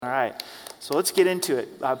All right, so let's get into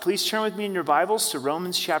it. Please turn with me in your Bibles to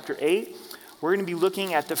Romans chapter 8. We're going to be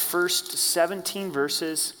looking at the first 17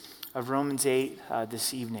 verses of Romans 8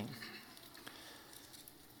 this evening.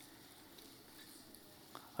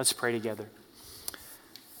 Let's pray together.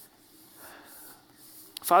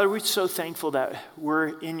 Father, we're so thankful that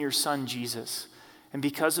we're in your Son, Jesus. And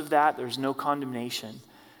because of that, there's no condemnation.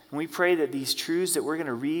 And we pray that these truths that we're going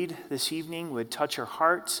to read this evening would touch our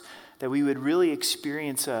hearts, that we would really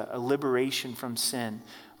experience a liberation from sin.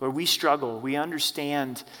 Where we struggle, we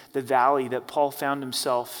understand the valley that Paul found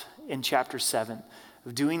himself in chapter 7,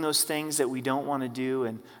 of doing those things that we don't want to do.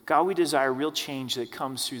 And God, we desire real change that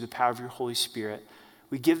comes through the power of your Holy Spirit.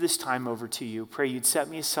 We give this time over to you. Pray you'd set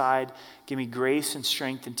me aside, give me grace and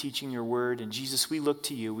strength in teaching your word. And Jesus, we look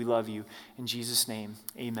to you. We love you. In Jesus' name,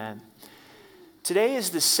 amen. Today is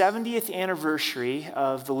the 70th anniversary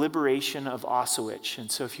of the liberation of Auschwitz. And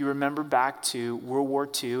so if you remember back to World War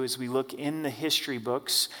II, as we look in the history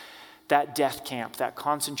books, that death camp, that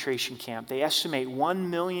concentration camp, they estimate 1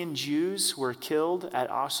 million Jews were killed at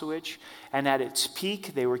Auschwitz. And at its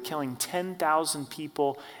peak, they were killing 10,000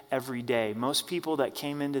 people every day. Most people that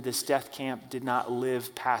came into this death camp did not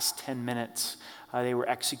live past 10 minutes. They were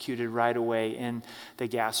executed right away in the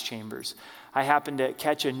gas chambers. I happened to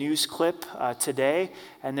catch a news clip today,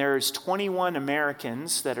 and there's 21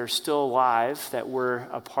 Americans that are still alive that were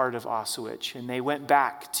a part of Auschwitz. And they went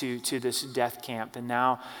back to this death camp, and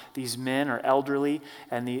now these men are elderly,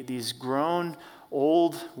 and these grown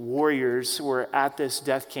old warriors were at this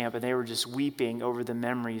death camp, and they were just weeping over the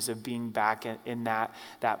memories of being back in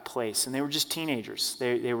that place. And they were just teenagers.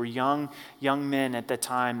 They were young men at the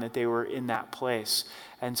time that they were in that place.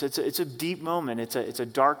 And so it's a deep moment. It's a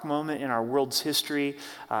dark moment in our world's history,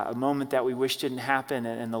 a moment that we wish didn't happen,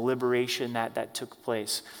 and the liberation that took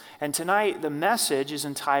place. And tonight, the message is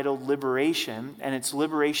entitled Liberation, and it's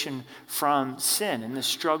liberation from sin and the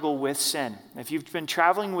struggle with sin. If you've been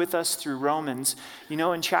traveling with us through Romans, you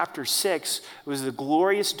know in chapter 6, it was the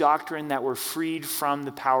glorious doctrine that we're freed from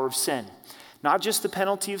the power of sin. Not just the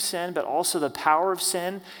penalty of sin, but also the power of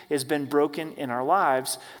sin has been broken in our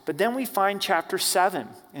lives. But then we find chapter 7.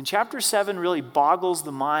 And chapter 7 really boggles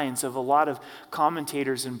the minds of a lot of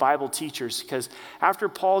commentators and Bible teachers, because after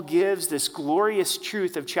Paul gives this glorious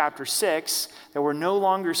truth of chapter 6, that we're no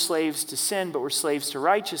longer slaves to sin, but we're slaves to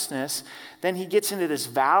righteousness, then he gets into this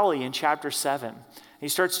valley in chapter 7. He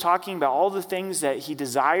starts talking about all the things that he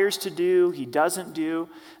desires to do, he doesn't do.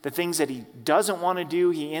 The things that he doesn't want to do,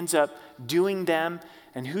 he ends up doing them.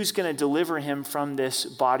 And who's going to deliver him from this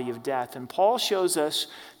body of death? And Paul shows us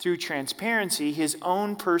through transparency his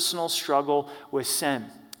own personal struggle with sin.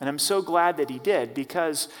 And I'm so glad that he did,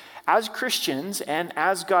 because as Christians and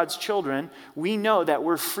as God's children, we know that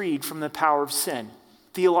we're freed from the power of sin,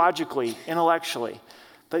 theologically, intellectually.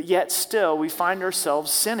 But yet still, we find ourselves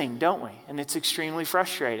sinning, don't we? And it's extremely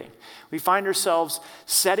frustrating. We find ourselves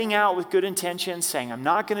setting out with good intentions, saying, I'm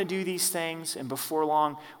not going to do these things. And before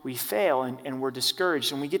long, we fail and we're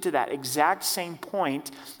discouraged. And we get to that exact same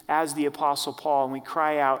point as the Apostle Paul. And we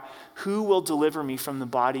cry out, who will deliver me from the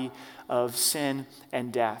body of sin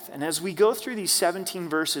and death? And as we go through these 17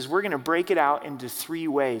 verses, we're going to break it out into 3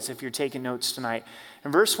 ways if you're taking notes tonight.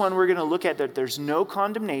 In verse 1, we're going to look at that there's no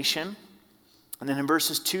condemnation. And then in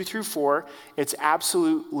verses 2 through 4, it's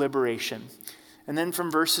absolute liberation. And then from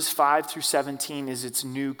verses 5 through 17 is its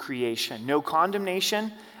new creation. No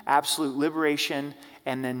condemnation, absolute liberation,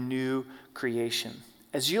 and then new creation.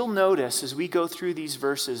 As you'll notice as we go through these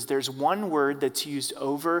verses, there's one word that's used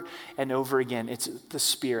over and over again. It's the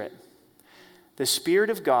Spirit. The Spirit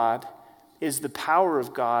of God is the power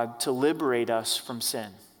of God to liberate us from sin.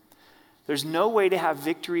 There's no way to have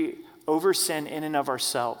victory over sin in and of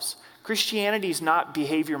ourselves. Christianity is not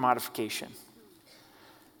behavior modification.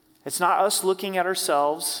 It's not us looking at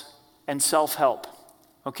ourselves and self-help.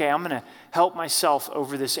 Okay, I'm going to help myself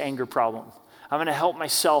over this anger problem. I'm going to help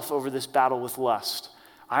myself over this battle with lust.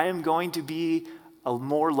 I am going to be a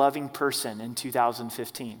more loving person in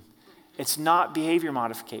 2015. It's not behavior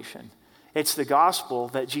modification. It's the gospel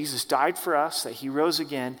that Jesus died for us, that he rose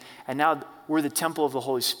again, and now we're the temple of the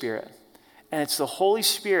Holy Spirit. And it's the Holy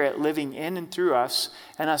Spirit living in and through us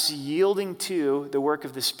and us yielding to the work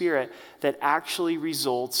of the Spirit that actually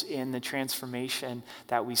results in the transformation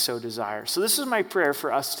that we so desire. So this is my prayer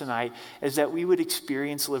for us tonight, is that we would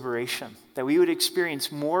experience liberation, that we would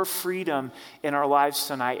experience more freedom in our lives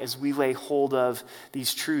tonight as we lay hold of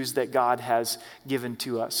these truths that God has given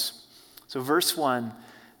to us. So verse 1,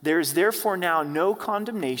 there is therefore now no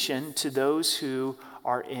condemnation to those who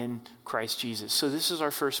are in Christ Jesus. So this is our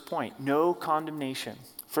first point, no condemnation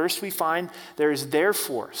First, we find there is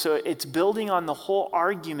therefore. So it's building on the whole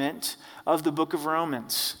argument of the book of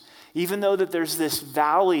Romans. Even though that there's this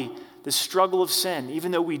valley, the struggle of sin,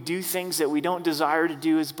 even though we do things that we don't desire to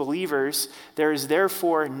do as believers, there is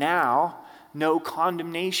therefore now no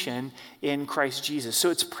condemnation in Christ Jesus. So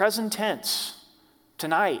it's present tense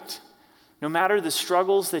tonight. No matter the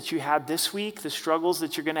struggles that you had this week, the struggles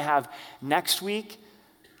that you're going to have next week,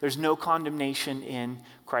 there's no condemnation in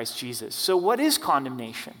Christ Jesus. So what is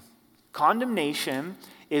condemnation? Condemnation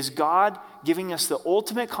is God giving us the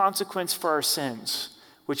ultimate consequence for our sins,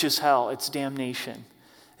 which is hell. It's damnation.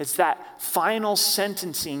 It's that final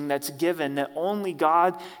sentencing that's given that only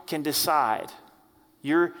God can decide.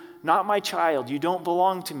 You're not my child. You don't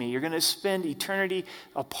belong to me. You're going to spend eternity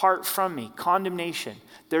apart from me. Condemnation.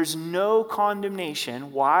 There's no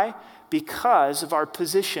condemnation. Why? Because of our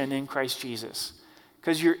position in Christ Jesus.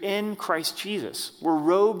 Because you're in Christ Jesus. We're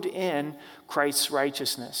robed in Christ's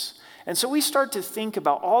righteousness. And so we start to think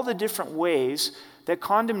about all the different ways that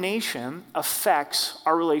condemnation affects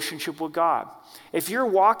our relationship with God. If you're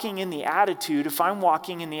walking in the attitude, if I'm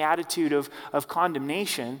walking in the attitude of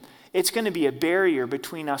condemnation, it's going to be a barrier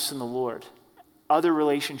between us and the Lord, other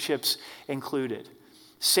relationships included.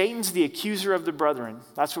 Satan's the accuser of the brethren.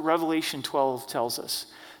 That's what Revelation 12 tells us.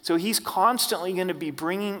 So he's constantly going to be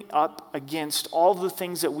bringing up against all the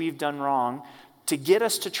things that we've done wrong to get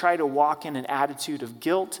us to try to walk in an attitude of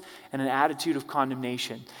guilt and an attitude of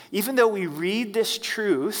condemnation. Even though we read this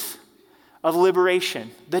truth of liberation,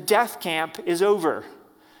 the death camp is over.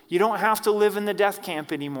 You don't have to live in the death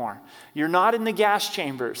camp anymore. You're not in the gas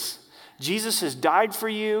chambers. Jesus has died for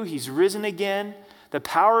you. He's risen again. The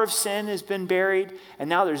power of sin has been buried, and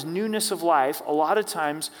now there's newness of life. A lot of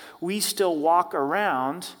times, we still walk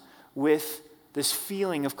around with this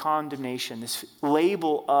feeling of condemnation, this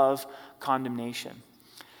label of condemnation.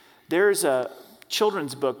 There's a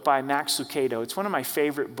children's book by Max Lucado. It's one of my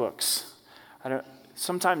favorite books.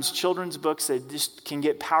 Sometimes children's books that just can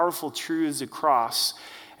get powerful truths across.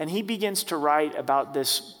 And he begins to write about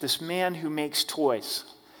this man who makes toys.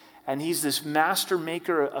 And he's this master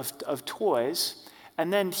maker of toys.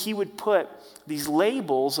 And then he would put these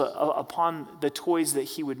labels upon the toys that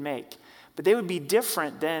he would make. But they would be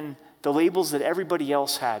different than the labels that everybody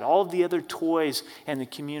else had, all of the other toys in the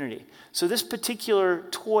community. So this particular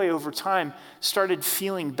toy over time started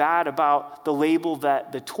feeling bad about the label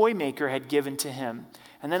that the toy maker had given to him.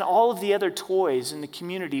 And then all of the other toys in the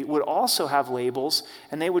community would also have labels,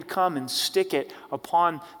 and they would come and stick it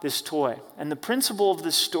upon this toy. And the principle of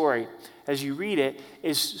this story, as you read it,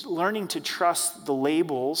 is learning to trust the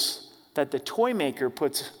labels that the toy maker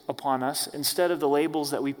puts upon us instead of the labels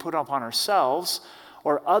that we put upon ourselves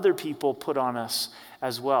or other people put on us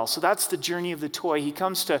as well. So that's the journey of the toy. He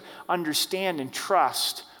comes to understand and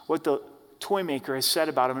trust what the toy maker has said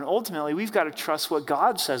about him. And ultimately, we've got to trust what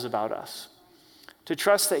God says about us. To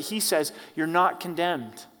trust that he says, you're not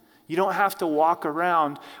condemned. You don't have to walk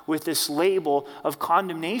around with this label of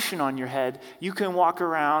condemnation on your head. You can walk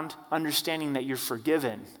around understanding that you're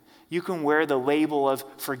forgiven. You can wear the label of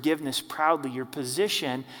forgiveness proudly, your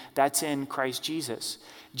position that's in Christ Jesus.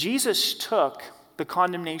 Jesus took the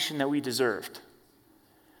condemnation that we deserved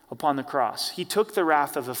upon the cross. He took the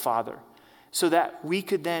wrath of the Father so that we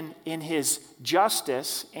could then, in his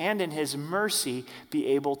justice and in his mercy, be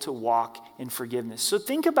able to walk in forgiveness. So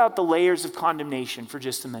think about the layers of condemnation for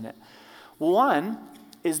just a minute. One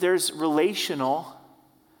is there's relational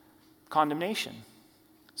condemnation.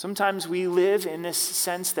 Sometimes we live in this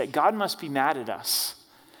sense that God must be mad at us.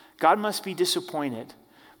 God must be disappointed.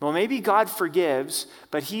 Well, maybe God forgives,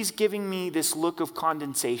 but he's giving me this look of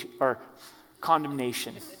condemnation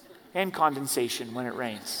and condensation when it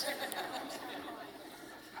rains.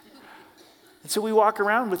 And so we walk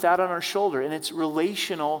around with that on our shoulder, and it's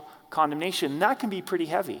relational condemnation. And that can be pretty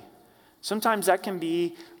heavy. Sometimes that can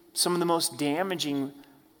be some of the most damaging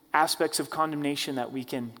aspects of condemnation that we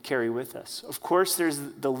can carry with us. Of course, there's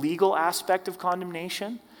the legal aspect of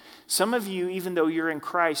condemnation. Some of you, even though you're in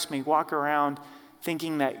Christ, may walk around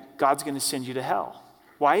thinking that God's going to send you to hell.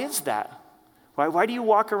 Why is that? Why do you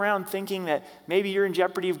walk around thinking that maybe you're in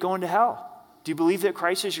jeopardy of going to hell? Do you believe that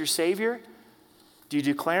Christ is your Savior? Do you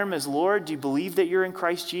declare him as Lord? Do you believe that you're in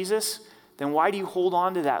Christ Jesus? Then why do you hold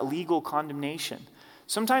on to that legal condemnation?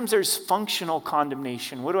 Sometimes there's functional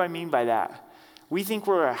condemnation. What do I mean by that? We think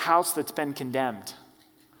we're a house that's been condemned.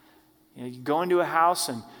 You go into a house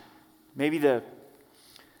and maybe the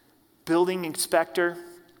building inspector,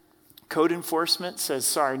 code enforcement says,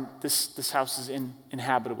 sorry, this house is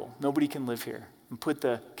uninhabitable. Nobody can live here. And put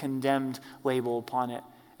the condemned label upon it.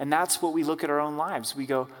 And that's what we look at our own lives. We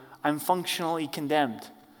go, I'm functionally condemned.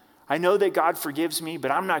 I know that God forgives me,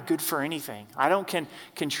 but I'm not good for anything. I don't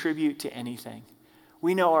contribute to anything.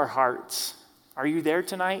 We know our hearts. Are you there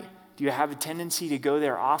tonight? Do you have a tendency to go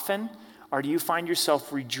there often? Or do you find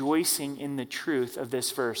yourself rejoicing in the truth of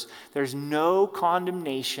this verse? There's no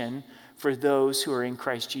condemnation for those who are in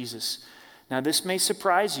Christ Jesus. Now, this may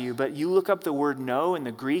surprise you, but you look up the word no in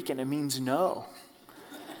the Greek and it means no.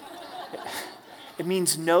 It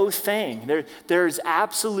means no thing. There's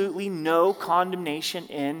absolutely no condemnation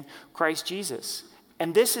in Christ Jesus.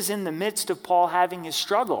 And this is in the midst of Paul having his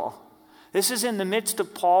struggle. This is in the midst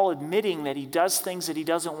of Paul admitting that he does things that he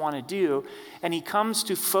doesn't want to do, and he comes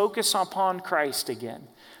to focus upon Christ again.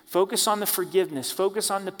 Focus on the forgiveness,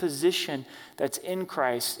 focus on the position that's in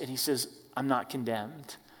Christ, and he says, I'm not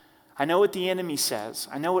condemned. I know what the enemy says.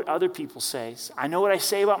 I know what other people say. I know what I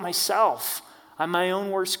say about myself. I'm my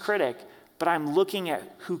own worst critic, but I'm looking at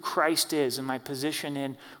who Christ is and my position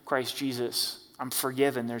in Christ Jesus. I'm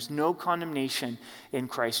forgiven. There's no condemnation in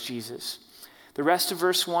Christ Jesus. The rest of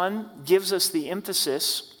verse 1 gives us the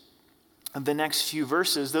emphasis of the next few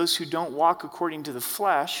verses, those who don't walk according to the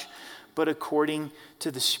flesh, but according to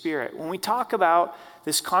the Spirit. When we talk about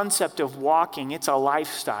this concept of walking, it's a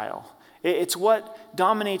lifestyle. It's what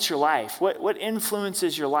dominates your life, what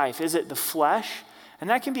influences your life. Is it the flesh? And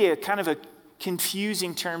that can be a kind of a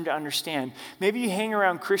confusing term to understand. Maybe you hang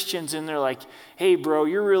around Christians and they're like, hey bro,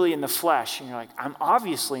 you're really in the flesh. And you're like, I'm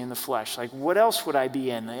obviously in the flesh. Like, what else would I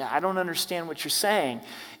be in? I don't understand what you're saying.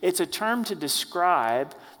 It's a term to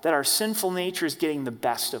describe that our sinful nature is getting the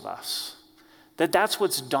best of us. That's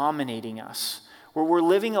what's dominating us. Where we're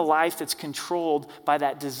living a life that's controlled by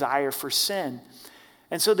that desire for sin.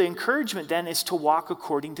 And so the encouragement then is to walk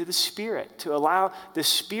according to the Spirit, to allow the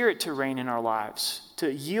Spirit to reign in our lives,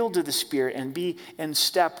 to yield to the Spirit and be in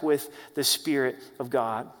step with the Spirit of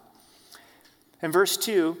God. And verse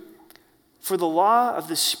 2, for the law of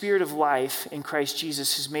the Spirit of life in Christ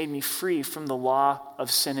Jesus has made me free from the law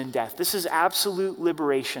of sin and death. This is absolute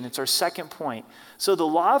liberation. It's our second point. So the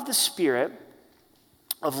law of the Spirit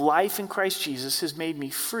of life in Christ Jesus has made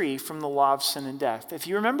me free from the law of sin and death. If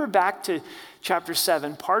you remember back to chapter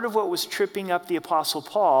 7, part of what was tripping up the Apostle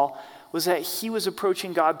Paul was that he was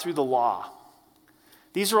approaching God through the law.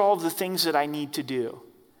 These are all of the things that I need to do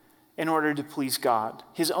in order to please God.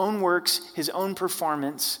 His own works, his own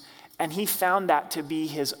performance, and he found that to be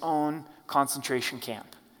his own concentration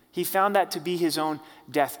camp. He found that to be his own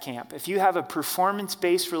death camp. If you have a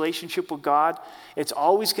performance-based relationship with God, it's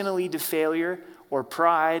always going to lead to failure or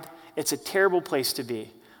pride. It's a terrible place to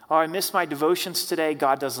be. Oh, I missed my devotions today.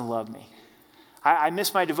 God doesn't love me. I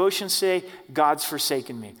missed my devotions today. God's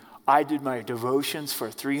forsaken me. I did my devotions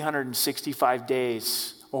for 365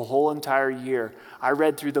 days, a whole entire year. I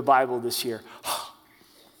read through the Bible this year.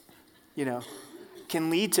 Can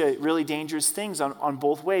lead to really dangerous things on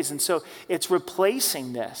both ways. And so it's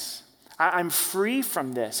replacing this. I'm free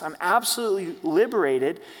from this. I'm absolutely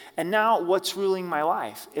liberated. And now what's ruling my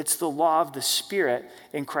life? It's the law of the Spirit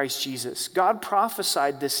in Christ Jesus. God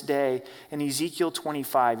prophesied this day in Ezekiel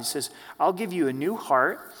 25. He says, I'll give you a new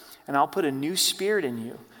heart and I'll put a new spirit in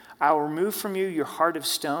you. I will remove from you your heart of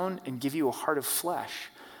stone and give you a heart of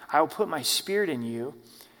flesh. I will put my spirit in you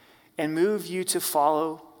and move you to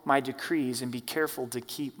follow my decrees and be careful to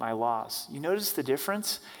keep my laws. You notice the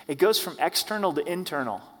difference? It goes from external to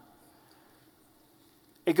internal.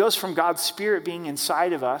 It goes from God's Spirit being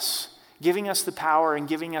inside of us, giving us the power and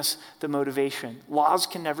giving us the motivation. Laws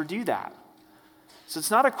can never do that. So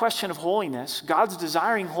it's not a question of holiness. God's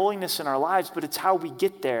desiring holiness in our lives, but it's how we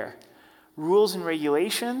get there. Rules and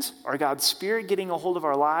regulations are God's Spirit getting a hold of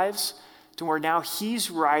our lives to where now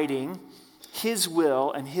he's writing his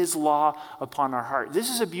will and his law upon our heart.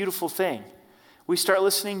 This is a beautiful thing. We start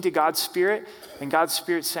listening to God's Spirit, and God's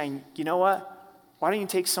Spirit saying, you know what? Why don't you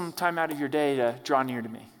take some time out of your day to draw near to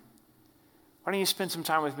me? Why don't you spend some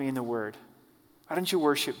time with me in the Word? Why don't you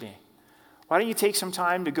worship me? Why don't you take some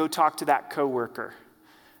time to go talk to that coworker?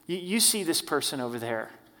 You see this person over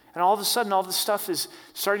there. And all of a sudden, all this stuff is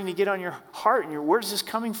starting to get on your heart, and where's this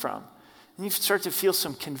coming from? And you start to feel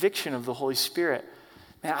some conviction of the Holy Spirit.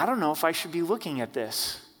 Man, I don't know if I should be looking at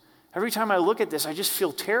this. Every time I look at this, I just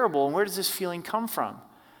feel terrible. And where does this feeling come from?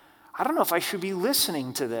 I don't know if I should be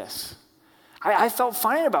listening to this. I felt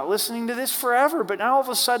fine about listening to this forever, but now all of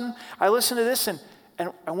a sudden I listen to this and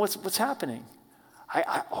what's happening?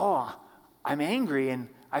 I'm angry and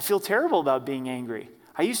I feel terrible about being angry.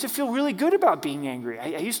 I used to feel really good about being angry.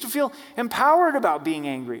 I used to feel empowered about being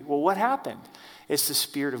angry. Well, what happened? It's the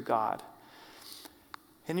Spirit of God.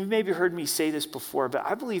 And you've maybe heard me say this before, but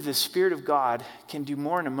I believe the Spirit of God can do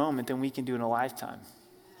more in a moment than we can do in a lifetime.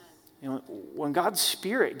 When God's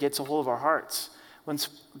Spirit gets a hold of our hearts, When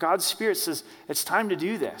God's Spirit says, it's time to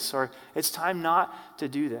do this, or it's time not to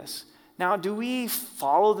do this. Now, do we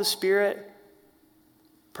follow the Spirit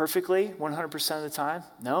perfectly 100% of the time?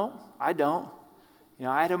 No, I don't.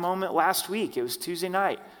 I had a moment last week. It was Tuesday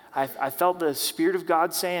night. I felt the Spirit of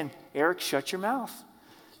God saying, Eric, shut your mouth.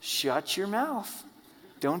 Shut your mouth.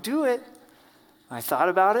 Don't do it. I thought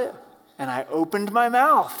about it, and I opened my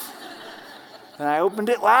mouth. And I opened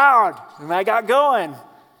it loud, and I got going.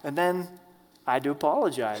 And then I had to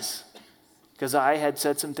apologize because I had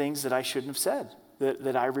said some things that I shouldn't have said,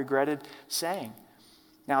 that I regretted saying.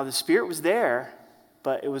 Now, the Spirit was there,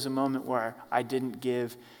 but it was a moment where I didn't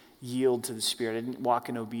yield to the Spirit. I didn't walk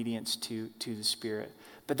in obedience to the Spirit.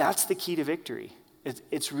 But that's the key to victory.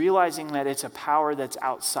 It's realizing that it's a power that's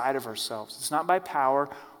outside of ourselves. It's not by power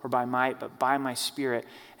or by might, but by my Spirit,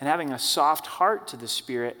 and having a soft heart to the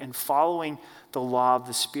Spirit and following the law of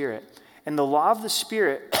the Spirit. And the law of the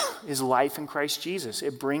Spirit is life in Christ Jesus.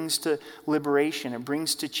 It brings to liberation. It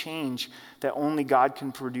brings to change that only God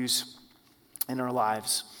can produce in our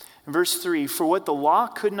lives. In verse 3, for what the law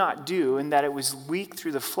could not do, in that it was weak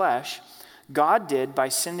through the flesh, God did by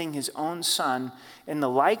sending his own Son in the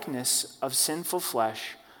likeness of sinful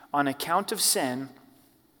flesh. On account of sin,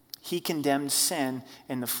 he condemned sin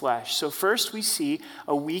in the flesh. So first we see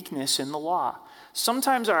a weakness in the law.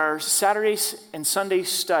 Sometimes our Saturday and Sunday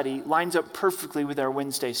study lines up perfectly with our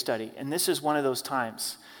Wednesday study, and this is one of those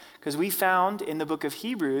times. Because we found in the book of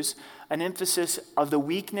Hebrews an emphasis of the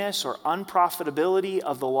weakness or unprofitability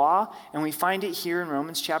of the law, and we find it here in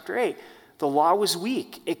Romans chapter 8. The law was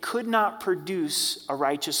weak. It could not produce a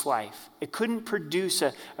righteous life. It couldn't produce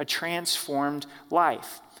a transformed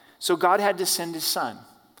life. So God had to send his Son.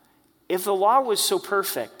 If the law was so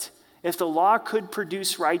perfect, if the law could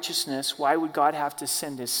produce righteousness, why would God have to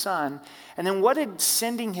send his Son? And then what did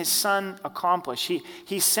sending his Son accomplish?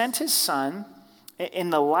 He sent his Son in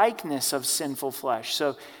the likeness of sinful flesh.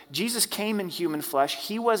 So Jesus came in human flesh.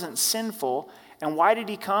 He wasn't sinful. And why did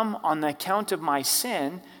he come? On the account of my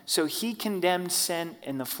sin. So he condemned sin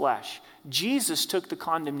in the flesh. Jesus took the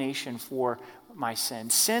condemnation for my sin.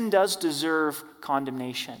 Sin does deserve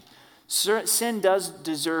condemnation. Sin does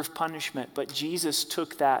deserve punishment, but Jesus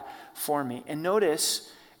took that for me. And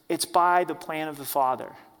notice, it's by the plan of the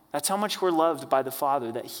Father. That's how much we're loved by the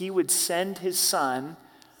Father, that he would send his Son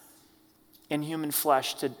in human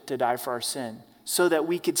flesh to die for our sin, so that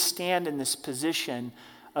we could stand in this position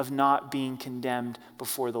of not being condemned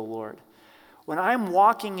before the Lord. When I'm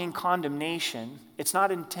walking in condemnation, it's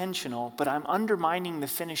not intentional, but I'm undermining the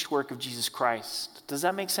finished work of Jesus Christ. Does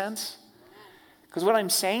that make sense? Because what I'm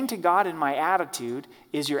saying to God in my attitude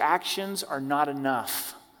is your actions are not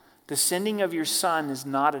enough. The sending of your Son is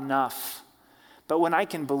not enough. But when I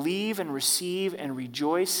can believe and receive and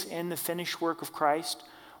rejoice in the finished work of Christ,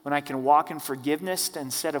 when I can walk in forgiveness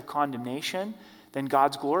instead of condemnation, then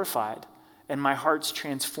God's glorified and my heart's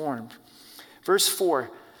transformed. Verse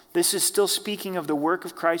 4, this is still speaking of the work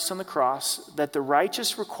of Christ on the cross, that the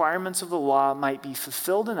righteous requirements of the law might be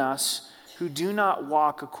fulfilled in us who do not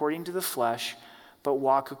walk according to the flesh, but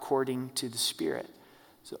walk according to the Spirit.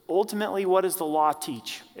 So ultimately, what does the law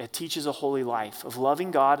teach? It teaches a holy life of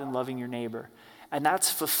loving God and loving your neighbor. And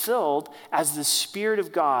that's fulfilled as the Spirit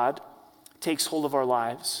of God takes hold of our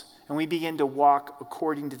lives. And we begin to walk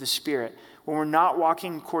according to the Spirit. When we're not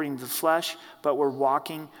walking according to the flesh, but we're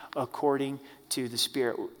walking according to the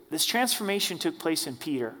Spirit. This transformation took place in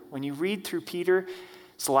Peter. When you read through Peter's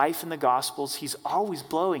life in the Gospels, he's always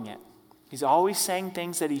blowing it. He's always saying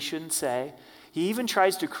things that he shouldn't say. He even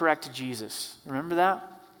tries to correct Jesus. Remember that?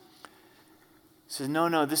 He says,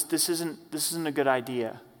 no, this isn't a good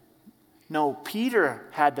idea. No, Peter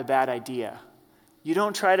had the bad idea. You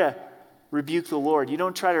don't try to rebuke the Lord. You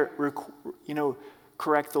don't try to,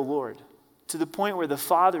 correct the Lord. To the point where the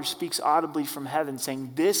Father speaks audibly from heaven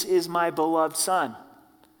saying, this is my beloved Son.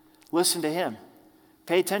 Listen to him.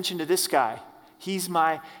 Pay attention to this guy. He's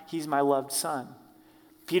my loved Son.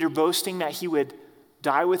 Peter boasting that he would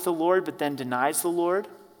die with the Lord, but then denies the Lord.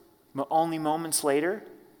 Only moments later,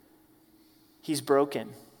 he's broken.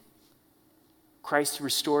 Christ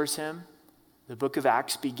restores him. The book of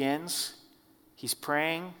Acts begins. He's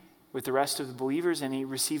praying with the rest of the believers, and he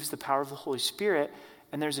receives the power of the Holy Spirit,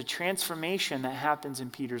 and there's a transformation that happens in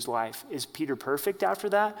Peter's life. Is Peter perfect after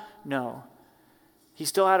that? No. He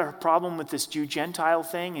still had a problem with this Jew-Gentile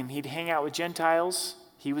thing, and he'd hang out with Gentiles.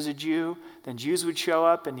 He was a Jew. Then Jews would show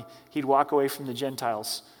up, and he'd walk away from the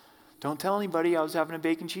Gentiles. Don't tell anybody I was having a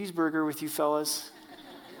bacon cheeseburger with you fellas.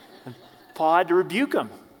 And Paul had to rebuke him.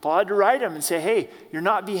 Paul had to write him and say, hey, you're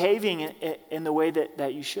not behaving in the way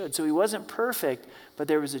that you should. So he wasn't perfect, but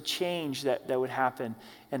there was a change that would happen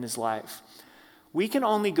in his life. We can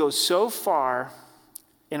only go so far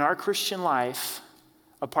in our Christian life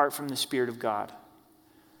apart from the Spirit of God.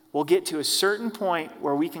 We'll get to a certain point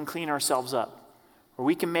where we can clean ourselves up, where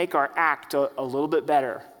we can make our act a little bit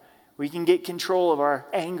better. We can get control of our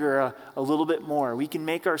anger a little bit more. We can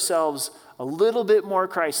make ourselves a little bit more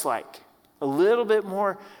Christ-like, a little bit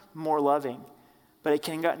more loving. But it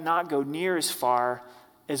cannot go near as far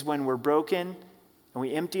as when we're broken and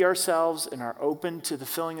we empty ourselves and are open to the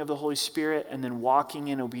filling of the Holy Spirit and then walking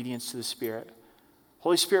in obedience to the Spirit.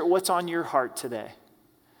 Holy Spirit, what's on your heart today?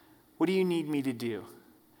 What do you need me to do?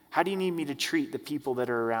 How do you need me to treat the people that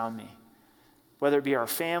are around me? Whether it be our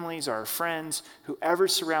families, our friends, whoever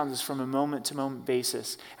surrounds us from a moment-to-moment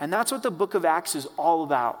basis. And that's what the book of Acts is all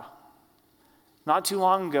about. Not too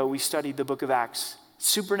long ago, we studied the book of Acts. It's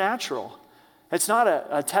supernatural. It's not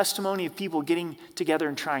a testimony of people getting together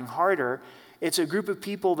and trying harder. It's a group of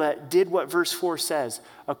people that did what verse 4 says,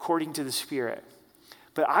 according to the Spirit.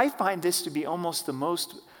 But I find this to be almost the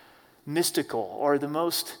most mystical or the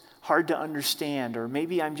most hard to understand, or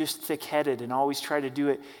maybe I'm just thick-headed and always try to do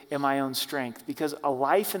it in my own strength, because a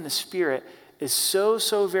life in the Spirit is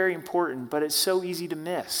so very important, but it's so easy to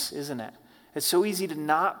miss, isn't it? It's so easy to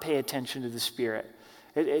not pay attention to the Spirit.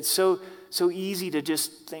 It's so easy to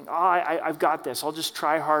just think, I've got this. I'll just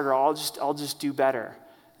try harder. I'll just do better.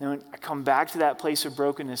 And when I come back to that place of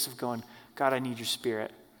brokenness of going, God, I need your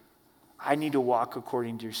Spirit. I need to walk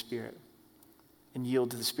according to your Spirit and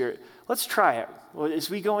yield to the Spirit. Let's try it. Well, as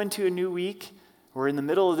we go into a new week, we're in the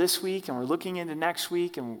middle of this week and we're looking into next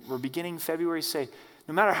week and we're beginning February, say,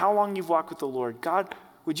 no matter how long you've walked with the Lord, God,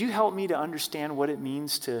 would you help me to understand what it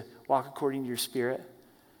means to walk according to your Spirit?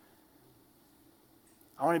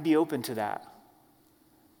 I want to be open to that.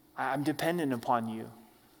 I'm dependent upon you.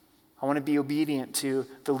 I want to be obedient to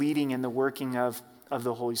the leading and the working of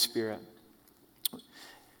the Holy Spirit.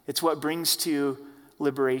 It's what brings to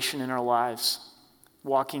liberation in our lives,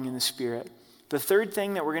 walking in the Spirit. The third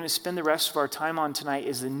thing that we're going to spend the rest of our time on tonight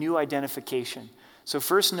is the new identification. So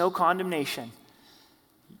first, no condemnation.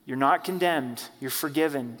 You're not condemned. You're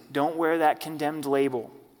forgiven. Don't wear that condemned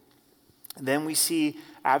label. Then we see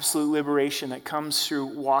absolute liberation that comes through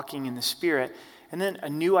walking in the Spirit. And then a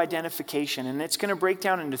new identification. And it's going to break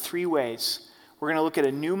down into three ways. We're going to look at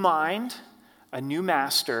a new mind, a new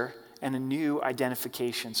master, and a new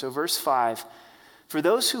identification. So verse 5, for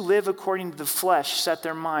those who live according to the flesh set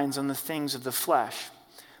their minds on the things of the flesh.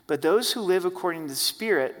 But those who live according to the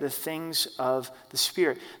Spirit, the things of the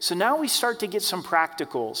Spirit. So now we start to get some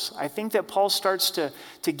practicals. I think that Paul starts to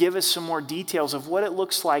give us some more details of what it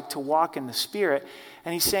looks like to walk in the Spirit.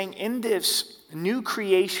 And he's saying in this new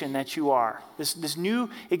creation that you are, this new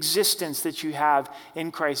existence that you have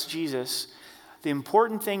in Christ Jesus, the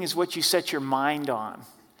important thing is what you set your mind on.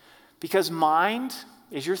 Because mind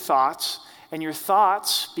is your thoughts, and your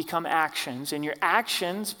thoughts become actions, and your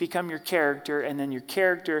actions become your character, and then your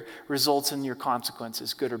character results in your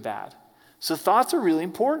consequences, good or bad. So thoughts are really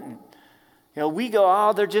important. We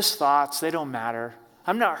go, they're just thoughts, they don't matter.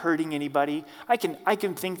 I'm not hurting anybody. I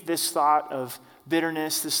can think this thought of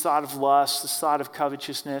bitterness, this thought of lust, this thought of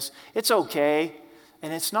covetousness. It's okay,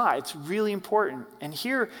 and it's not. It's really important. And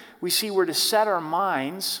here we see we're to set our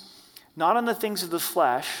minds not on the things of the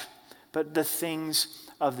flesh, but the things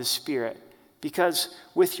of the Spirit. Because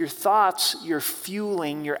with your thoughts, you're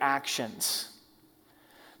fueling your actions.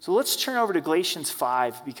 So let's turn over to Galatians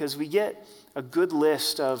 5, because we get a good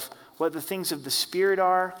list of what the things of the Spirit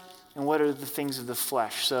are and what are the things of the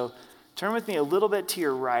flesh. So turn with me a little bit to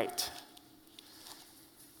your right.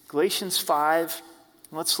 Galatians 5,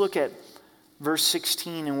 let's look at verse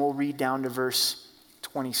 16 and we'll read down to verse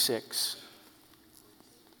 26.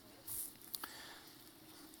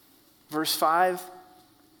 Verse 5,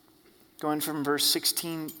 going from verse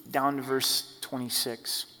 16 down to verse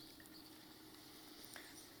 26.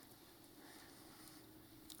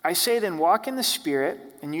 I say then, walk in the Spirit,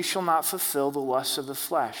 and you shall not fulfill the lusts of the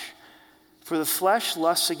flesh. For the flesh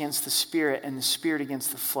lusts against the Spirit, and the Spirit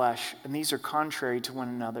against the flesh, and these are contrary to one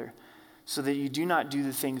another, so that you do not do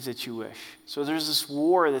the things that you wish. So there's this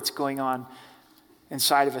war that's going on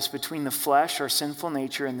inside of us between the flesh, our sinful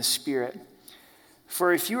nature, and the Spirit.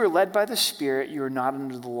 For if you are led by the Spirit, you are not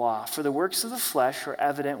under the law. For the works of the flesh are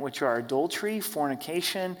evident, which are adultery,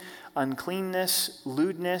 fornication, uncleanness,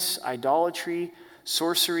 lewdness, idolatry,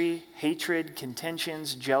 sorcery, hatred,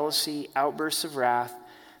 contentions, jealousy, outbursts of wrath,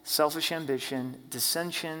 selfish ambition,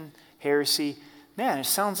 dissension, heresy. Man, it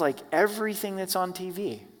sounds like everything that's on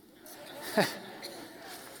TV.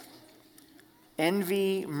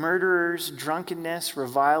 Envy, murderers, drunkenness,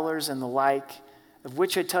 revilers, and the like, of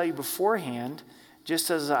which I tell you beforehand, just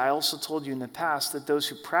as I also told you in the past that those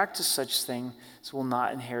who practice such things will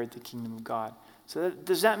not inherit the kingdom of God. So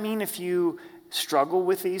does that mean if you struggle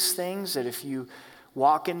with these things, that if you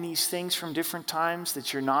walk in these things from different times,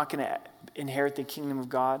 that you're not going to inherit the kingdom of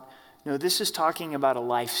God? No, this is talking about a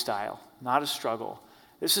lifestyle, not a struggle.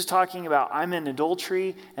 This is talking about I'm in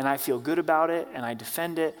adultery and I feel good about it and I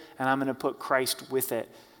defend it and I'm going to put Christ with it.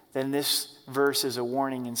 Then this verse is a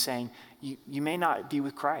warning and saying, you may not be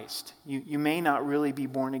with Christ. You may not really be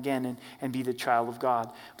born again and be the child of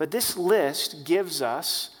God. But this list gives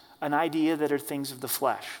us an idea that are things of the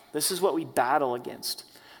flesh. This is what we battle against.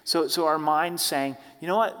 So our mind's saying, you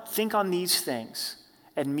know what? Think on these things.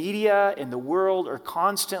 And media and the world are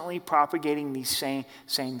constantly propagating these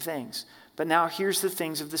same things. But now here's the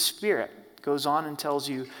things of the Spirit. It goes on and tells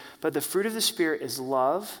you, but the fruit of the Spirit is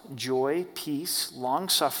love, joy, peace,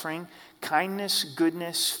 long-suffering, kindness,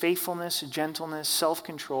 goodness, faithfulness, gentleness,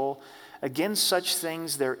 self-control. Against such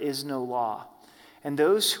things there is no law. And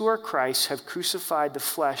those who are Christ have crucified the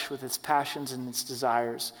flesh with its passions and its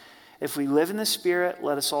desires. If we live in the Spirit,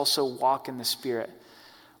 let us also walk in the Spirit.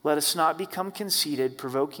 Let us not become conceited,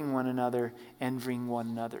 provoking one another, envying one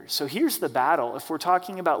another. So here's the battle. If we're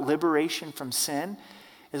talking about liberation from sin,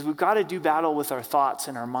 is we've got to do battle with our thoughts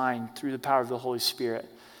and our mind through the power of the Holy Spirit.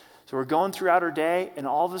 So we're going throughout our day, and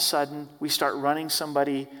all of a sudden, we start running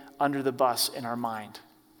somebody under the bus in our mind.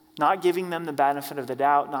 Not giving them the benefit of the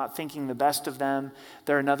doubt, not thinking the best of them.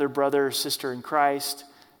 They're another brother or sister in Christ.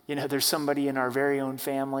 There's somebody in our very own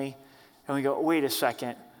family. And we go, wait a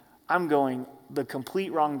second, I'm going the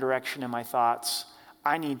complete wrong direction in my thoughts.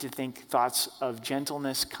 I need to think thoughts of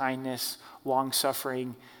gentleness, kindness,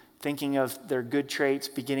 long-suffering, thinking of their good traits,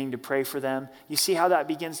 beginning to pray for them. You see how that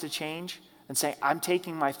begins to change? And saying, I'm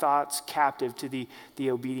taking my thoughts captive to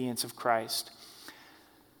the obedience of Christ.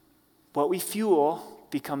 What we fuel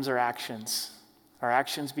becomes our actions. Our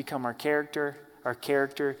actions become our character. Our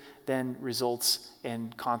character then results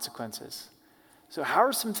in consequences. So how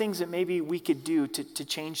are some things that maybe we could do to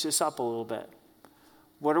change this up a little bit?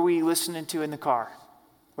 What are we listening to in the car?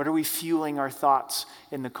 What are we fueling our thoughts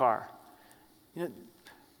in the car? You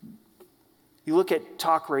look at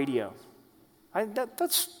talk radio.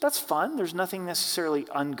 That's fun. There's nothing necessarily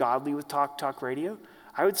ungodly with talk radio.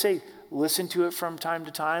 I would say listen to it from time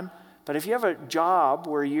to time. But if you have a job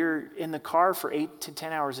where you're in the car for 8 to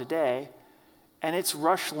 10 hours a day, and it's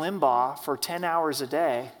Rush Limbaugh for 10 hours a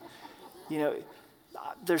day,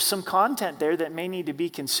 there's some content there that may need to be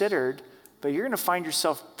considered, but you're going to find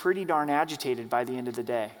yourself pretty darn agitated by the end of the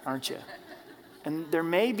day, aren't you? And there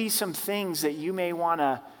may be some things that you may want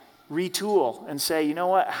to retool and say, you know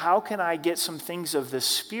what, how can I get some things of the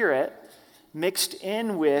Spirit mixed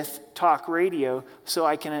in with talk radio so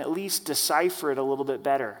I can at least decipher it a little bit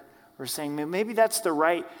better? Or saying maybe that's the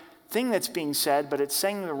right thing that's being said, but it's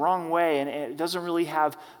saying the wrong way and it doesn't really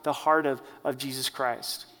have the heart of Jesus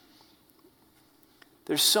Christ.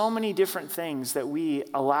 There's so many different things that we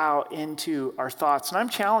allow into our thoughts, and I'm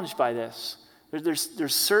challenged by this.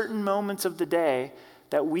 There's certain moments of the day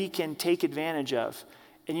that we can take advantage of.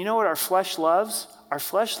 And you know what our flesh loves? Our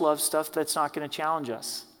flesh loves stuff that's not going to challenge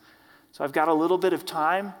us. So I've got a little bit of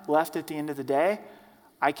time left at the end of the day.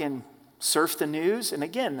 I can surf the news. And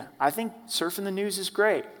again, I think surfing the news is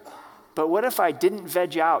great. But what if I didn't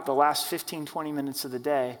veg out the last 15, 20 minutes of the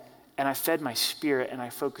day and I fed my spirit and I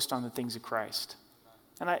focused on the things of Christ?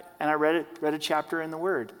 And I read a chapter in the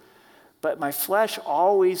Word. But my flesh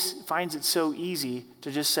always finds it so easy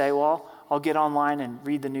to just say, well, I'll get online and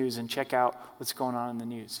read the news and check out what's going on in the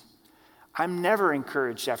news. I'm never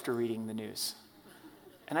encouraged after reading the news.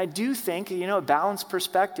 And I do think, a balanced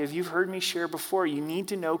perspective, you've heard me share before, you need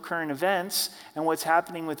to know current events and what's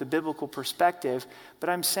happening with a biblical perspective. But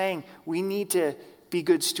I'm saying we need to be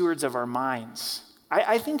good stewards of our minds.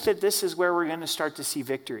 I think that this is where we're going to start to see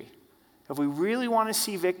victory. If we really want to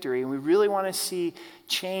see victory and we really want to see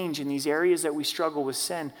change in these areas that we struggle with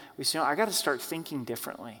sin, we say, I got to start thinking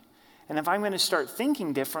differently. And if I'm going to start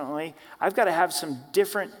thinking differently, I've got to have some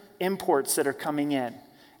different imports that are coming in.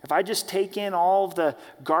 If I just take in all of the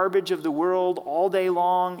garbage of the world all day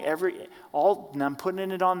long, and I'm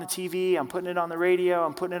putting it on the TV, I'm putting it on the radio,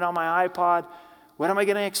 I'm putting it on my iPod, what am I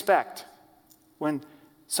going to expect when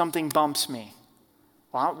something bumps me?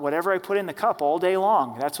 Well, whatever I put in the cup all day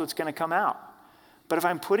long, that's what's going to come out. But if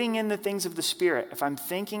I'm putting in the things of the Spirit, if I'm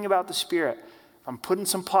thinking about the Spirit, I'm putting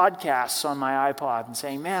some podcasts on my iPod and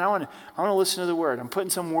saying, man, I want to listen to the Word. I'm putting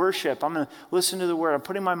some worship. I'm going to listen to the Word. I'm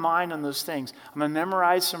putting my mind on those things. I'm going to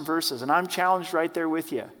memorize some verses, and I'm challenged right there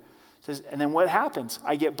with you. And then what happens?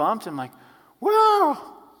 I get bumped, and I'm like,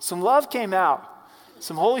 wow, some love came out.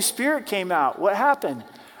 Some Holy Spirit came out. What happened?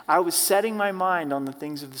 I was setting my mind on the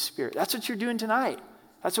things of the Spirit. That's what you're doing tonight.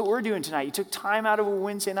 That's what we're doing tonight. You took time out of a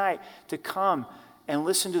Wednesday night to come and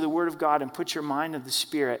listen to the Word of God and put your mind on the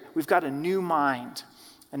Spirit. We've got a new mind,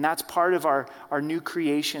 and that's part of our new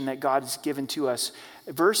creation that God has given to us.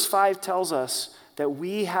 Verse 5 tells us that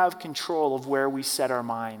we have control of where we set our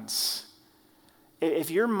minds.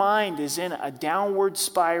 If your mind is in a downward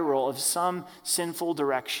spiral of some sinful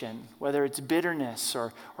direction, whether it's bitterness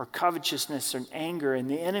or covetousness or anger, and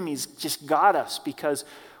the enemy's just got us because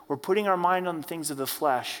we're putting our mind on the things of the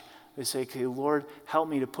flesh, we say, okay, Lord, help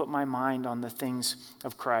me to put my mind on the things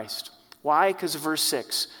of Christ. Why? Because of verse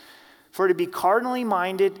 6. For to be carnally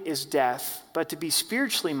minded is death, but to be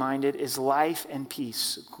spiritually minded is life and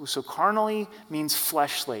peace. So carnally means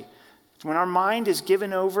fleshly. When our mind is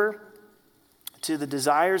given over to the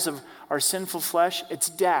desires of our sinful flesh, it's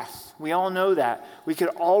death. We all know that. We could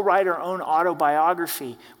all write our own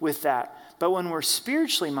autobiography with that. But when we're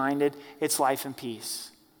spiritually minded, it's life and peace.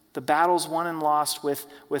 The battle's won and lost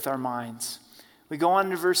with our minds. We go on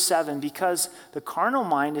to verse 7, because the carnal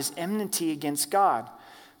mind is enmity against God,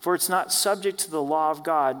 for it's not subject to the law of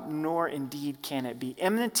God, nor indeed can it be.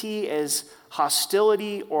 Enmity is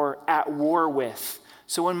hostility or at war with.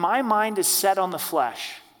 So when my mind is set on the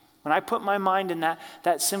flesh, when I put my mind in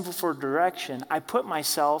that sinful direction, I put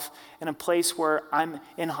myself in a place where I'm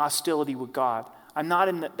in hostility with God. I'm not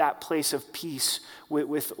in that place of peace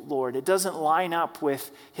with Lord. It doesn't line up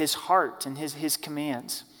with his heart and his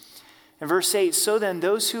commands. In verse 8, so then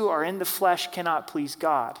those who are in the flesh cannot please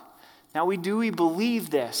God. Now we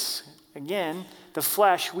believe this? Again, the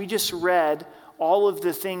flesh, we just read all of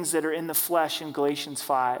the things that are in the flesh in Galatians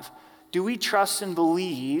 5. Do we trust and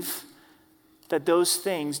believe that those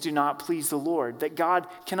things do not please the Lord? That God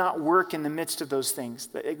cannot work in the midst of those things?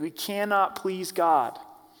 That we cannot please God?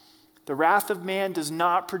 The wrath of man does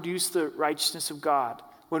not produce the righteousness of God.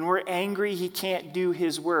 When we're angry, he can't do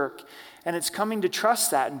his work. And it's coming to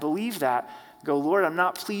trust that and believe that. Go, Lord, I'm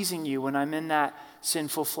not pleasing you when I'm in that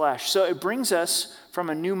sinful flesh. So it brings us from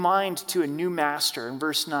a new mind to a new master in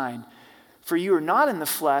verse 9. For you are not in the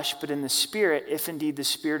flesh, but in the Spirit, if indeed the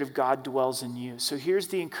Spirit of God dwells in you. So here's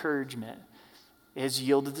the encouragement, is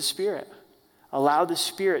yield to the Spirit. Allow the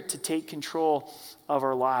Spirit to take control of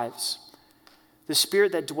our lives. The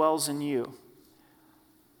Spirit that dwells in you.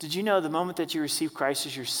 Did you know the moment that you received Christ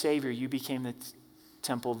as your Savior, you became the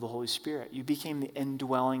temple of the Holy Spirit? You became the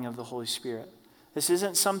indwelling of the Holy Spirit. This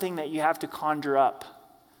isn't something that you have to conjure up.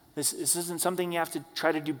 This isn't something you have to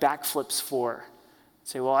try to do backflips for.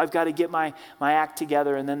 Say, well, I've got to get my act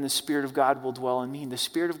together and then the Spirit of God will dwell in me. The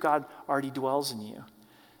Spirit of God already dwells in you.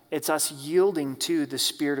 It's us yielding to the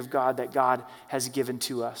Spirit of God that God has given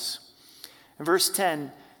to us. In verse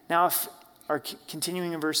 10,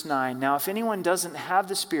 continuing in verse 9, now if anyone doesn't have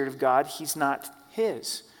the Spirit of God, he's not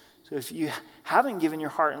his. So if you haven't given your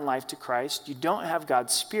heart and life to Christ, you don't have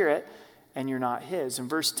God's Spirit, and you're not his. In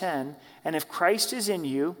verse 10, and if Christ is in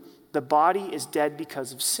you, the body is dead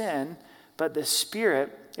because of sin, but the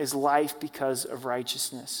Spirit is life because of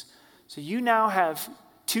righteousness. So you now have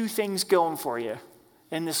two things going for you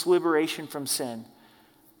in this liberation from sin.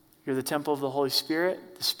 You're the temple of the Holy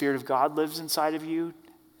Spirit. The Spirit of God lives inside of you,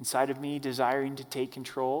 inside of me, desiring to take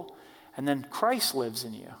control. And then Christ lives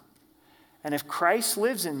in you. And if Christ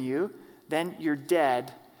lives in you, then you're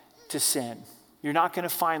dead to sin. You're not going to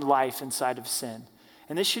find life inside of sin.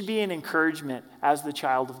 And this should be an encouragement as the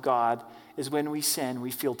child of God, is when we sin, we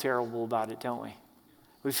feel terrible about it, don't we?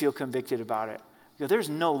 We feel convicted about it. We go, there's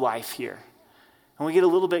no life here. And we get a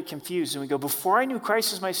little bit confused and we go, before I knew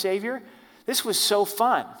Christ as my Savior, this was so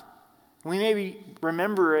fun. We maybe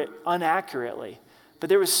remember it inaccurately, but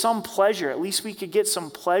there was some pleasure. At least we could get some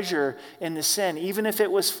pleasure in the sin, even if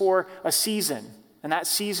it was for a season. And that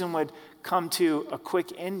season would come to a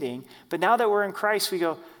quick ending. But now that we're in Christ, we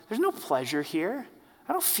go, there's no pleasure here.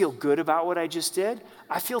 I don't feel good about what I just did.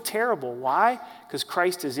 I feel terrible. Why? Because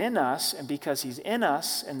Christ is in us, and because he's in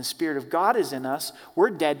us and the Spirit of God is in us,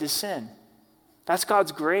 we're dead to sin. That's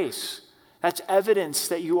God's grace. That's evidence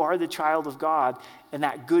that you are the child of God and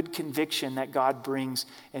that good conviction that God brings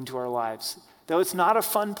into our lives. Though it's not a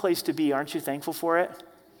fun place to be, aren't you thankful for it?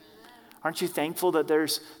 Aren't you thankful that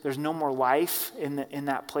there's no more life in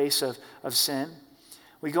that place of sin?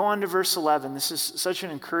 We go on to verse 11. This is such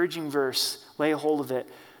an encouraging verse. Lay a hold of it.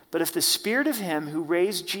 But if the Spirit of him who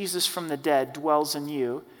raised Jesus from the dead dwells in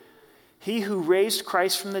you, he who raised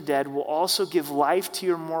Christ from the dead will also give life to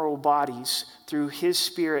your mortal bodies through his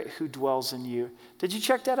Spirit who dwells in you. Did you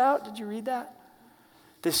check that out? Did you read that?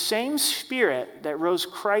 The same Spirit that rose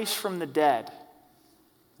Christ from the dead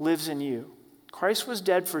lives in you. Christ was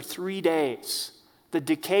dead for 3 days. The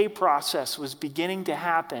decay process was beginning to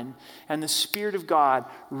happen, and the Spirit of God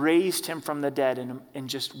raised him from the dead in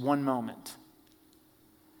just one moment.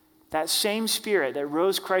 That same Spirit that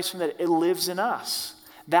rose Christ from the dead, it lives in us.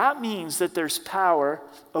 That means that there's power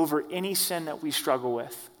over any sin that we struggle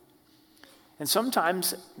with. And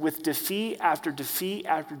sometimes with defeat after defeat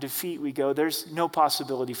after defeat, we go, there's no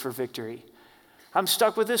possibility for victory. I'm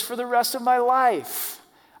stuck with this for the rest of my life.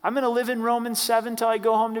 I'm going to live in Romans 7 till I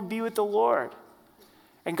go home to be with the Lord.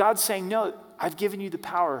 And God's saying, no, I've given you the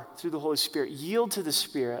power through the Holy Spirit. Yield to the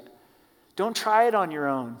Spirit. Don't try it on your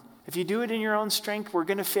own. If you do it in your own strength, we're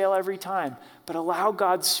going to fail every time. But allow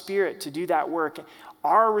God's Spirit to do that work.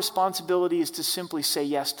 Our responsibility is to simply say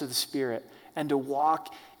yes to the Spirit and to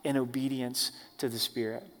walk in obedience to the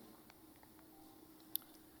Spirit.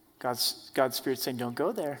 God's Spirit's saying, don't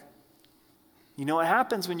go there. You know what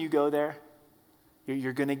happens when you go there?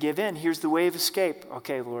 You're going to give in. Here's the way of escape.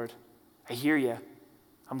 Okay, Lord, I hear you.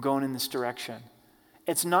 I'm going in this direction.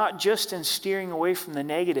 It's not just in steering away from the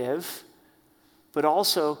negative, but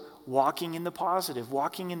also walking in the positive,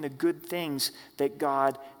 walking in the good things that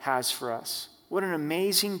God has for us. What an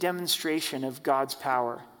amazing demonstration of God's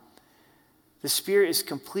power. The Spirit is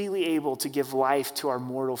completely able to give life to our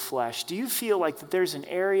mortal flesh. Do you feel like that there's an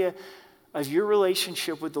area of your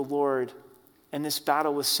relationship with the Lord and this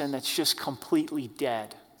battle with sin that's just completely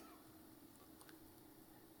dead?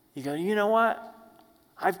 You go, you know what?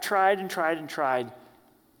 I've tried and tried and tried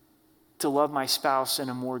to love my spouse in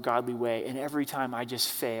a more godly way, and every time I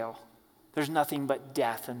just fail. There's nothing but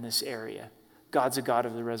death in this area. God's a God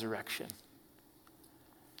of the resurrection.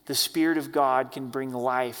 The Spirit of God can bring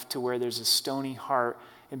life to where there's a stony heart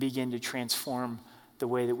and begin to transform the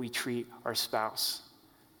way that we treat our spouse.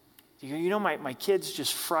 You know, my kids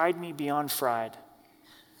just fried me beyond fried.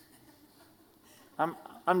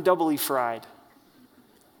 I'm doubly fried.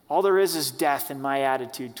 All there is death in my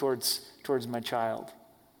attitude towards my child.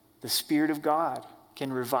 The Spirit of God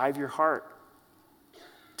can revive your heart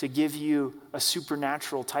to give you a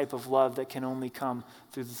supernatural type of love that can only come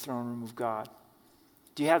through the throne room of God.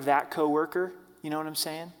 Do you have that coworker? You know what I'm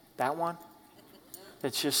saying? That one?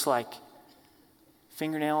 That's just like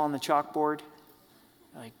fingernail on the chalkboard.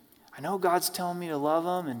 Like, I know God's telling me to love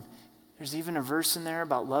them, and there's even a verse in there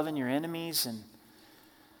about loving your enemies,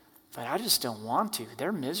 but I just don't want to.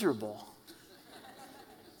 They're miserable.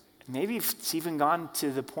 Maybe it's even gone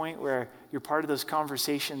to the point where you're part of those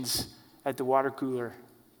conversations at the water cooler,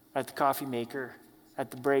 at the coffee maker,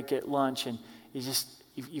 at the break at lunch, and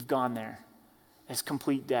you've gone there. It's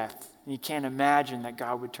complete death. And you can't imagine that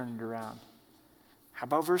God would turn it around. How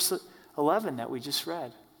about verse 11 that we just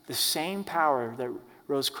read? The same power that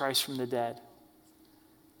rose Christ from the dead.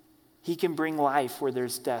 He can bring life where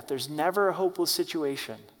there's death. There's never a hopeless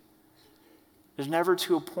situation. There's never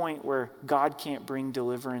to a point where God can't bring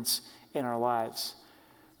deliverance in our lives.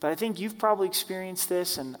 But I think you've probably experienced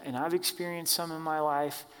this, and I've experienced some in my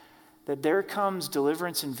life, that there comes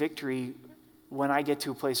deliverance and victory when I get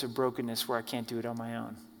to a place of brokenness where I can't do it on my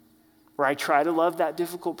own. Where I try to love that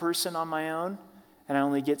difficult person on my own, and I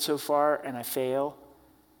only get so far, and I fail.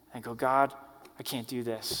 I go, God, I can't do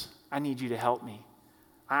this. I need you to help me.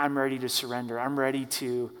 I'm ready to surrender. I'm ready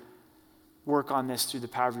to work on this through the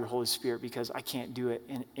power of your Holy Spirit because I can't do it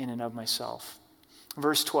in and of myself.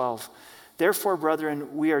 Verse 12, therefore,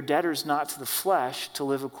 brethren, we are debtors not to the flesh to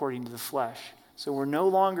live according to the flesh. So we're no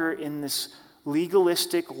longer in this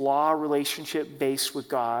legalistic law relationship based with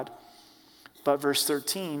God. But verse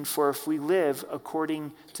 13, for if we live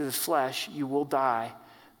according to the flesh, you will die.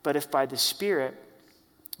 But if by the Spirit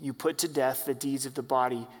you put to death the deeds of the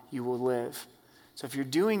body, you will live. So if you're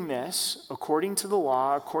doing this according to the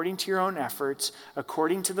law, according to your own efforts,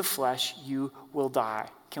 according to the flesh, you will die.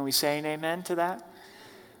 Can we say an amen to that?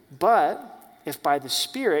 But if by the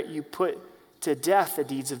Spirit you put to death the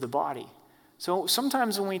deeds of the body. So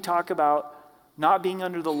sometimes when we talk about not being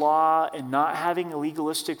under the law and not having a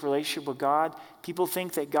legalistic relationship with God, people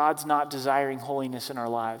think that God's not desiring holiness in our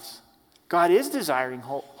lives. God is desiring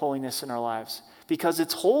holiness in our lives because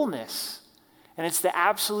it's wholeness. And it's the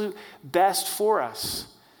absolute best for us.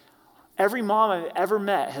 Every mom I've ever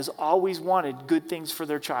met has always wanted good things for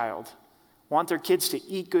their child. Want their kids to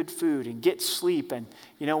eat good food and get sleep. And,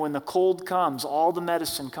 when the cold comes, all the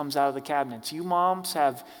medicine comes out of the cabinets. You moms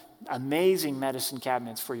have amazing medicine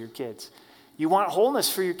cabinets for your kids. You want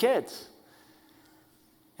wholeness for your kids.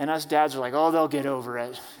 And us dads are like, oh, they'll get over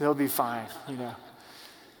it. They'll be fine,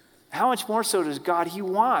 How much more so does God? He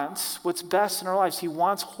wants what's best in our lives. He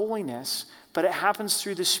wants holiness, but it happens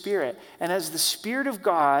through the Spirit. And as the Spirit of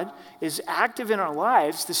God is active in our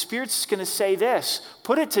lives, the Spirit's going to say this,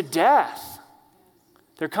 put it to death.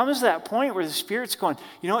 There comes that point where the Spirit's going,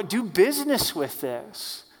 you know what, do business with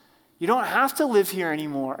this. You don't have to live here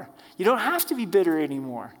anymore. You don't have to be bitter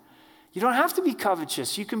anymore. You don't have to be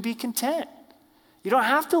covetous. You can be content. You don't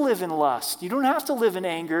have to live in lust. You don't have to live in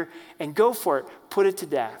anger, and go for it. Put it to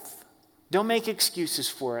death. Don't make excuses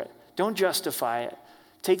for it. Don't justify it.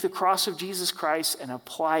 Take the cross of Jesus Christ and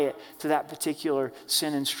apply it to that particular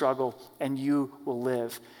sin and struggle, and you will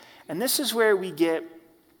live. And this is where we get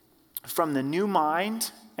from the new mind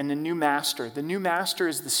and the new master. The new master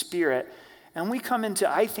is the Spirit. And we come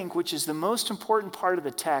into, I think, which is the most important part of the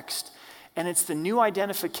text, and it's the new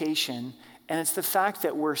identification, and it's the fact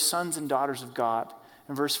that we're sons and daughters of God.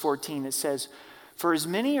 In verse 14, it says, "For as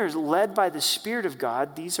many are led by the Spirit of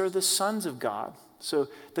God, these are the sons of God." So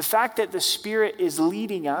the fact that the Spirit is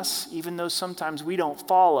leading us, even though sometimes we don't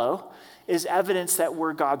follow, is evidence that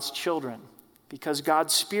we're God's children, because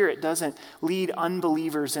God's Spirit doesn't lead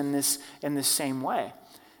unbelievers in this same way.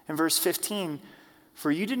 In verse 15, "For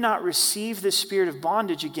you did not receive the spirit of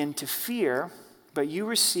bondage again to fear, but you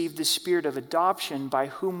received the Spirit of adoption, by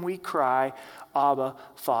whom we cry, Abba,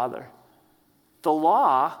 Father." The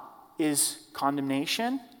law is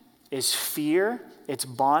condemnation, is fear, it's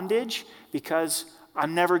bondage, because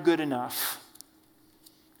I'm never good enough.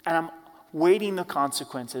 And I'm waiting the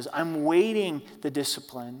consequences. I'm waiting the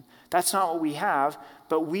discipline. That's not what we have,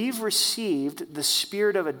 but we've received the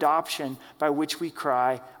Spirit of adoption, by which we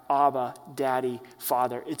cry, Abba, Daddy,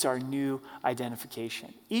 Father. It's our new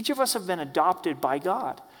identification. Each of us have been adopted by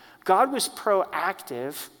God. God was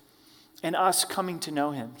proactive in us coming to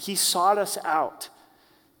know him. He sought us out.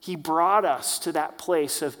 He brought us to that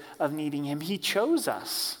place of needing him. He chose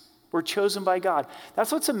us. We're chosen by God.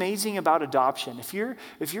 That's what's amazing about adoption. If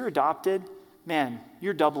you're adopted, man,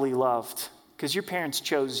 you're doubly loved, because your parents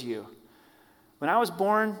chose you. When I was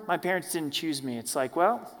born, my parents didn't choose me. It's like,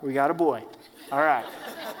 well, we got a boy. All right.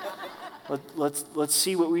 Let's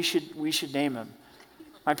see what we should name him.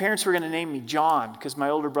 My parents were going to name me John, because my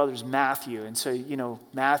older brother's Matthew. And so,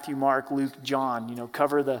 Matthew, Mark, Luke, John,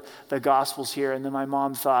 cover the Gospels here. And then my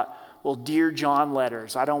mom thought, well, Dear John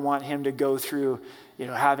letters. I don't want him to go through,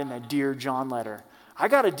 having a Dear John letter. I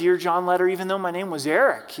got a Dear John letter even though my name was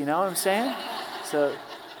Eric. You know what I'm saying? So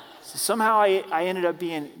somehow I ended up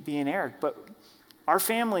being Eric. But our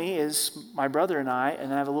family is my brother and I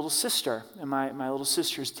have a little sister. And my little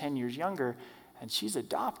sister is 10 years younger, and she's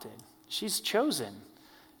adopted. She's chosen.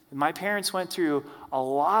 And my parents went through a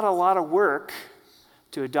lot of work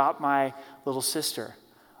to adopt my little sister.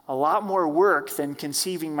 A lot more work than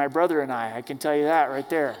conceiving my brother and I can tell you that right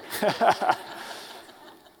there.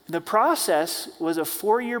 The process was a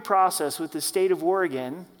 4-year process with the state of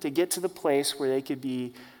Oregon to get to the place where they could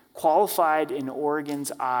be qualified in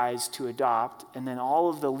Oregon's eyes to adopt, and then all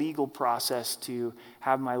of the legal process to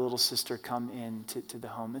have my little sister come in to the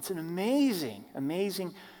home. It's an amazing,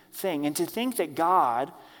 amazing thing. And to think that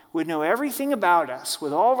God would know everything about us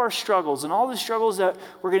with all of our struggles and all the struggles that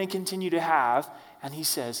we're going to continue to have, and he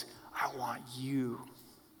says, I want you.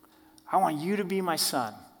 I want you to be my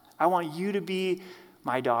son. I want you to be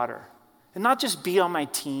my daughter. And not just be on my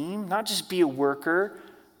team, not just be a worker,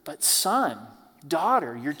 but son,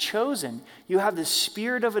 daughter, you're chosen. You have the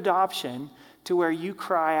Spirit of adoption to where you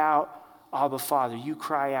cry out, Abba, Father. You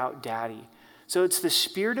cry out, Daddy. So it's the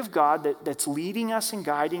Spirit of God that's leading us and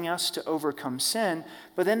guiding us to overcome sin,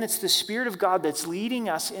 but then it's the Spirit of God that's leading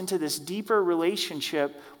us into this deeper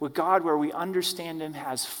relationship with God where we understand him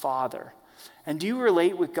as Father. And do you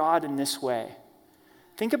relate with God in this way?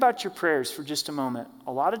 Think about your prayers for just a moment.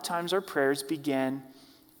 A lot of times our prayers begin,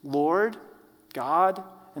 Lord, God,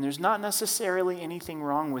 and there's not necessarily anything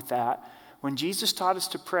wrong with that. When Jesus taught us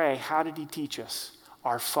to pray, how did he teach us?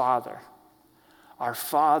 Our Father. Our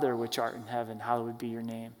Father which art in heaven, hallowed be your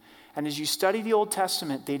name. And as you study the Old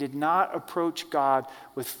Testament, they did not approach God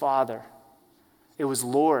with Father. It was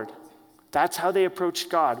Lord. That's how they approached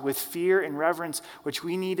God, with fear and reverence, which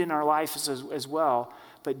we need in our lives as well.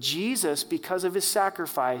 But Jesus, because of his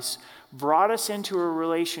sacrifice, brought us into a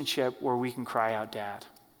relationship where we can cry out, Dad,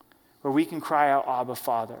 where we can cry out, Abba,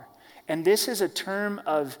 Father. And this is a term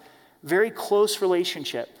of very close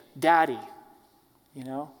relationship. Daddy,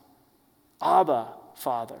 Abba,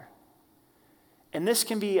 Father. And this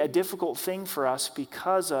can be a difficult thing for us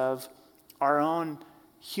because of our own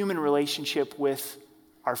human relationship with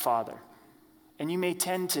our Father. And you may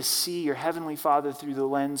tend to see your Heavenly Father through the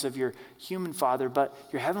lens of your human father, but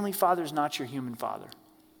your Heavenly Father is not your human father.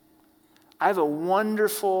 I have a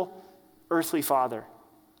wonderful earthly father,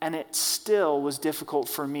 and it still was difficult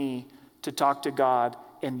for me to talk to God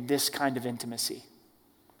in this kind of intimacy.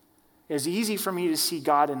 It was easy for me to see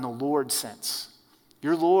God in the Lord sense.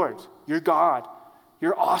 You're Lord, you're God,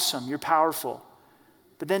 You're awesome. You're powerful.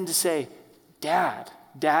 But then to say, Dad,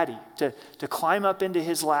 Daddy, to climb up into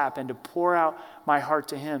his lap and to pour out my heart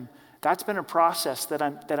to him, that's been a process that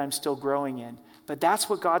I'm still growing in. But that's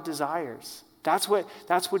what God desires. That's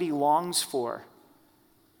what he longs for.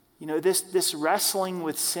 You know, this wrestling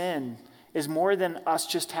with sin is more than us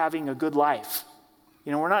just having a good life.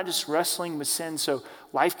 You know, we're not just wrestling with sin so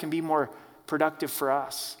life can be more productive for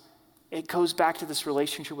us. It goes back to this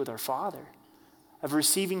relationship with our Father, of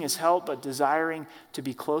receiving his help but desiring to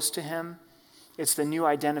be close to him. It's the new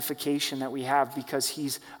identification that we have because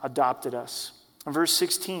he's adopted us. In verse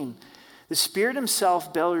 16, the Spirit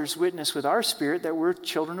himself bears witness with our spirit that we're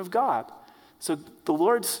children of God. So the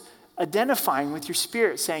Lord's identifying with your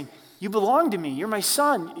spirit, saying, you belong to me. You're my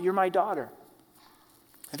son. You're my daughter.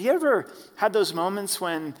 Have you ever had those moments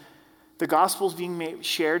when the gospel's being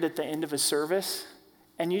shared at the end of a service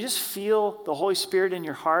and you just feel the Holy Spirit in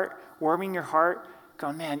your heart, warming your heart,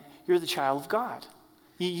 going, man, you're the child of God.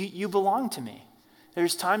 You belong to me.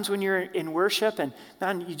 There's times when you're in worship and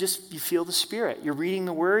man, you feel the Spirit. You're reading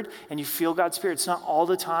the Word and you feel God's Spirit. It's not all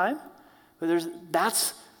the time, but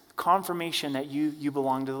that's confirmation that you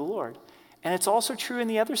belong to the Lord. And it's also true in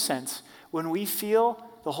the other sense. When we feel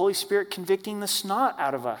the Holy Spirit convicting the snot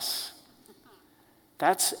out of us,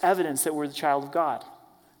 that's evidence that we're the child of God.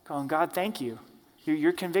 Going, God, thank you.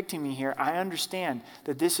 You're convicting me here. I understand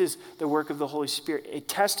that this is the work of the Holy Spirit. It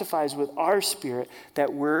testifies with our spirit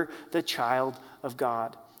that we're the child of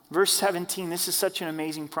God. Verse 17, this is such an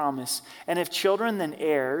amazing promise. And if children, then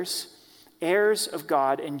heirs, heirs of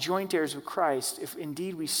God and joint heirs with Christ, if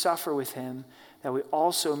indeed we suffer with him, that we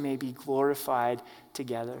also may be glorified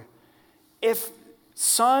together. If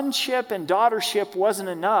sonship and daughtership wasn't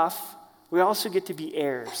enough, we also get to be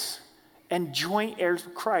heirs and joint heirs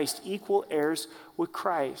with Christ, equal heirs with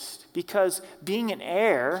Christ. Because being an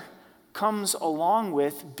heir comes along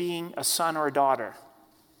with being a son or a daughter.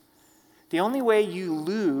 The only way you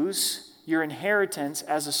lose your inheritance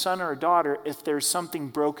as a son or a daughter if there's something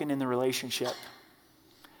broken in the relationship.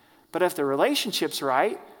 But if the relationship's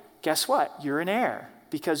right, guess what? You're an heir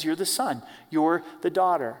because you're the son. You're the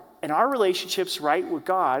daughter. And our relationship's right with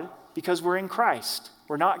God because we're in Christ.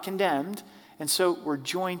 We're not condemned. And so we're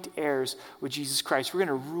joint heirs with Jesus Christ. We're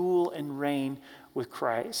going to rule and reign with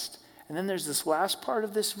Christ. And then there's this last part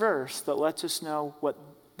of this verse that lets us know what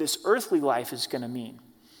this earthly life is going to mean.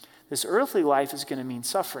 This earthly life is going to mean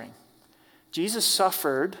suffering. Jesus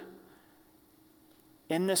suffered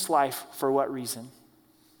in this life for what reason?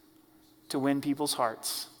 To win people's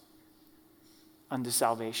hearts unto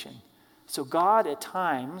salvation. So God at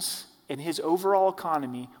times in his overall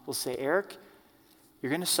economy will say, Eric, you're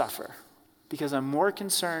going to suffer because I'm more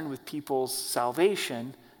concerned with people's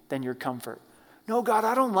salvation than your comfort. No, God,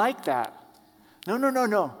 I don't like that.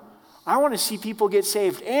 No. I want to see people get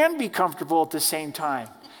saved and be comfortable at the same time.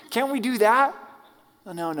 Can't we do that?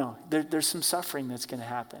 No. There's some suffering that's going to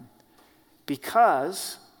happen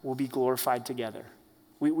because we'll be glorified together.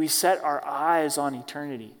 We set our eyes on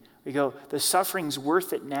eternity. We go, the suffering's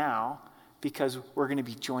worth it now because we're going to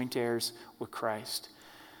be joint heirs with Christ.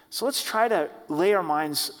 So let's try to lay our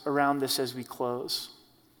minds around this as we close.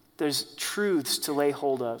 There's truths to lay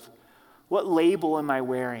hold of. What label am I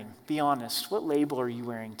wearing? Be honest. What label are you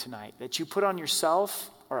wearing tonight? That you put on yourself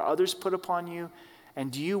or others put upon you?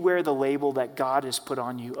 And do you wear the label that God has put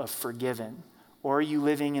on you of forgiven? Or are you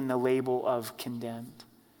living in the label of condemned?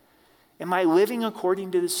 Am I living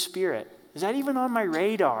according to the Spirit? Is that even on my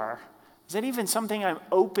radar? Is that even something I'm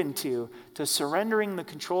open to surrendering the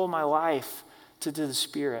control of my life to the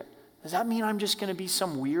Spirit? Does that mean I'm just going to be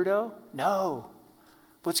some weirdo? No.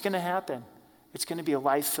 What's going to happen? It's going to be a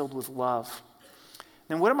life filled with love.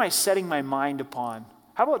 Then what am I setting my mind upon?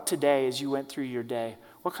 How about today as you went through your day?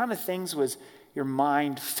 What kind of things was your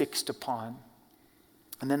mind fixed upon?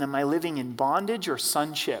 And then am I living in bondage or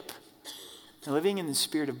sonship? Am I living in the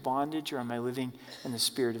spirit of bondage or am I living in the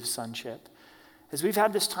spirit of sonship? As we've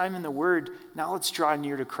had this time in the Word, now let's draw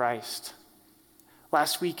near to Christ.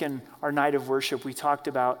 Last week in our night of worship, we talked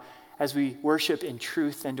about as we worship in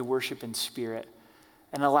truth and to worship in spirit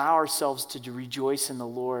and allow ourselves to rejoice in the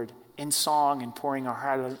Lord in song and pouring our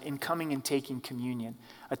heart out, in coming and taking communion.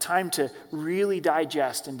 A time to really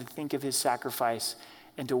digest and to think of his sacrifice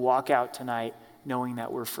and to walk out tonight knowing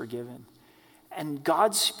that we're forgiven. And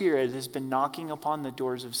God's Spirit has been knocking upon the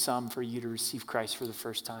doors of some for you to receive Christ for the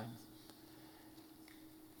first time.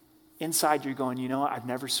 Inside you're going, you know what? I've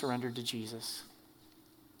never surrendered to Jesus.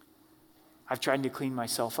 I've tried to clean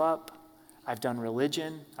myself up. I've done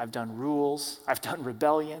religion. I've done rules. I've done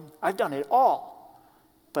rebellion. I've done it all.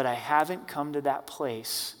 But I haven't come to that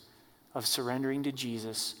place of surrendering to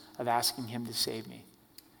Jesus, of asking him to save me.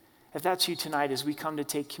 If that's you tonight, as we come to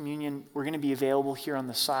take communion, we're going to be available here on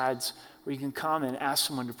the sides where you can come and ask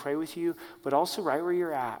someone to pray with you, but also right where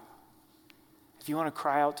you're at. If you want to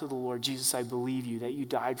cry out to the Lord, Jesus, I believe you, that you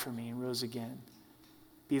died for me and rose again.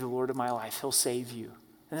 Be the Lord of my life. He'll save you.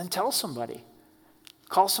 And then tell somebody.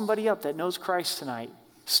 Call somebody up that knows Christ tonight.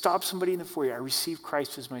 Stop somebody in the foyer. I receive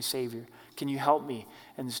Christ as my Savior. Can you help me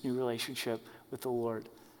in this new relationship with the Lord?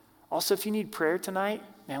 Also, if you need prayer tonight,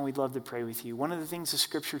 man, we'd love to pray with you. One of the things the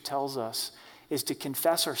scripture tells us is to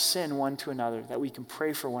confess our sin one to another, that we can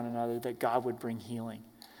pray for one another, that God would bring healing.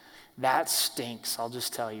 That stinks, I'll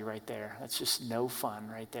just tell you right there. That's just no fun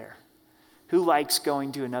right there. Who likes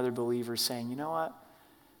going to another believer saying, you know what?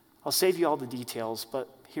 I'll save you all the details, but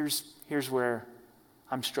here's where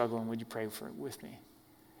I'm struggling. Would you pray with me?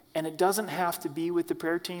 And it doesn't have to be with the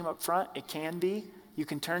prayer team up front. It can be. You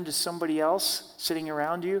can turn to somebody else sitting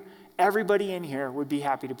around you. Everybody in here would be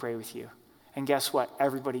happy to pray with you. And guess what?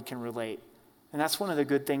 Everybody can relate. And that's one of the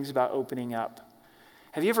good things about opening up.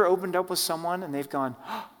 Have you ever opened up with someone and they've gone,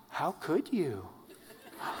 oh, how could you?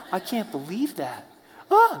 I can't believe that.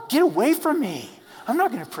 Oh, get away from me. I'm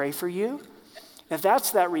not going to pray for you. If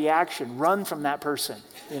that's that reaction, run from that person,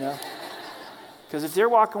 you know. Because if they're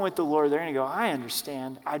walking with the Lord, they're going to go, I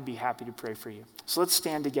understand. I'd be happy to pray for you. So let's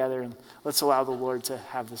stand together and let's allow the Lord to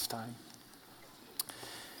have this time.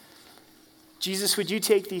 Jesus, would you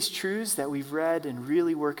take these truths that we've read and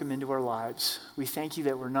really work them into our lives? We thank you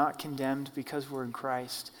that we're not condemned because we're in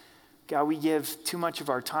Christ. God, we give too much of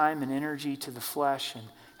our time and energy to the flesh, and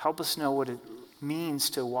help us know what it means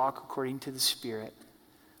to walk according to the Spirit.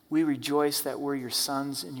 We rejoice that we're your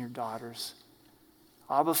sons and your daughters.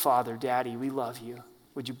 Abba, Father, Daddy, we love you.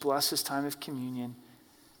 Would you bless this time of communion?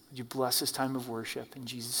 Would you bless this time of worship? In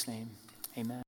Jesus' name, amen.